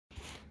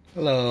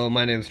Hello,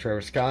 my name is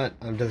Trevor Scott.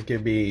 I'm just going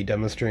to be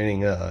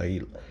demonstrating a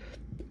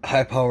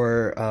high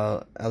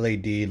power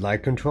LED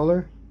light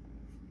controller.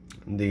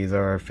 These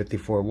are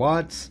 54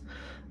 watts,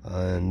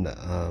 and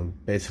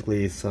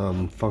basically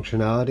some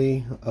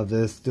functionality of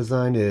this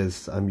design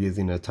is I'm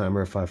using a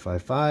timer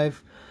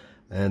 555,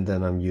 and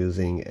then I'm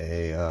using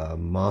a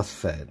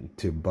MOSFET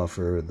to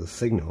buffer the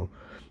signal.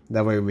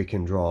 That way we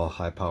can draw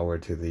high power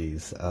to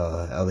these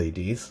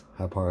LEDs,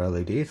 high power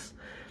LEDs.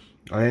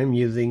 I am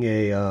using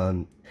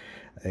a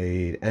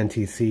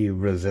NTC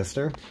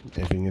resistor,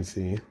 if you can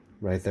see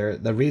right there.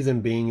 The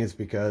reason being is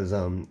because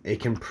it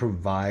can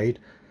provide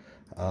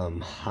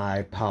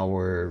high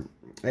power.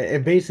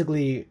 It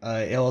basically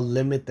it'll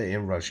limit the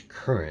inrush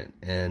current,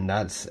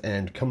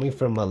 and coming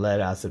from a lead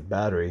acid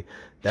battery,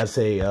 that's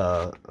a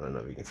I don't know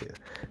if you can see it.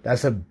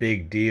 That's a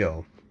big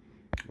deal.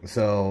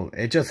 So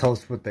it just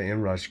helps with the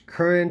inrush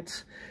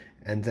current.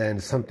 And then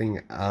something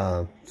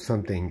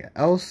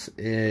else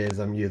is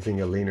I'm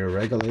using a linear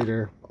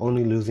regulator,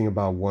 only losing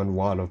about 1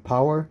 watt of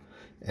power,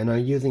 and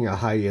I'm using a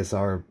high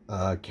ESR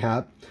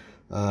cap.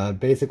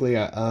 Basically,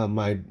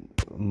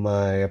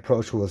 my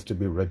approach was to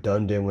be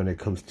redundant when it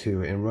comes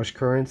to inrush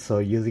current, so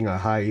using a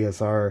high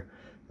ESR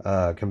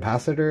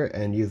capacitor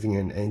and using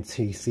an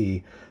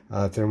NTC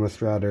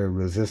thermostator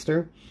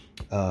resistor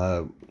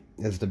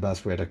is the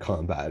best way to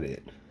combat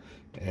it.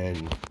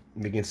 And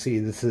you can see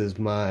this is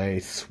my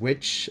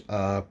switch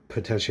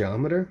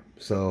potentiometer.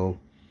 So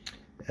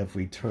if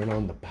we turn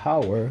on the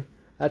power,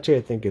 actually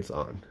I think it's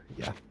on,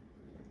 yeah.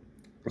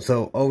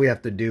 So all we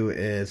have to do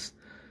is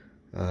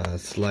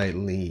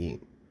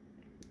slightly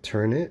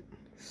turn it.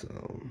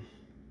 So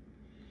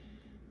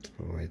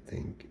I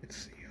think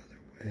it's the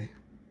other way.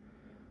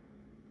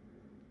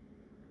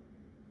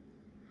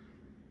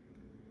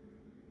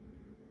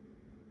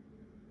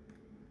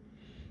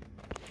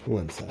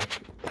 One sec.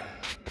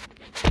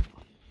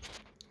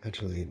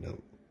 Actually, no.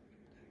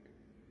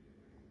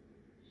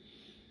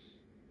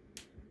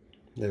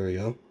 There we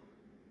go.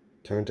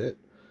 Turned it.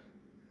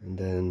 And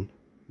then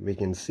we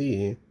can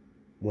see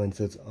once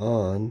it's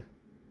on,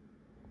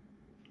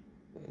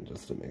 and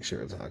just to make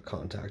sure it's not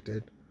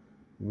contacted,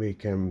 we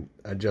can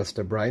adjust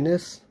the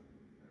brightness.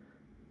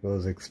 It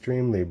goes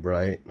extremely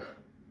bright.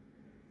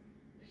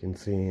 You can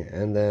see,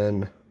 and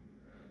then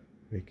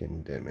we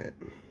can dim it.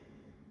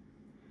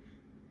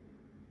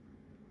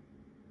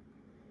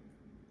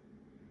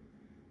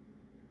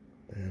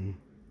 And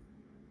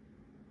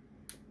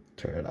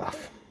turn it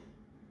off.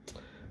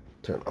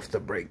 Turn off the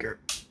breaker.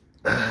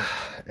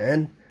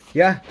 And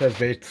yeah, that's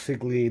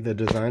basically the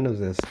design of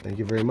this. Thank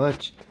you very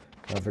much.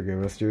 Have a good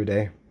rest of your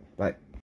day. Bye.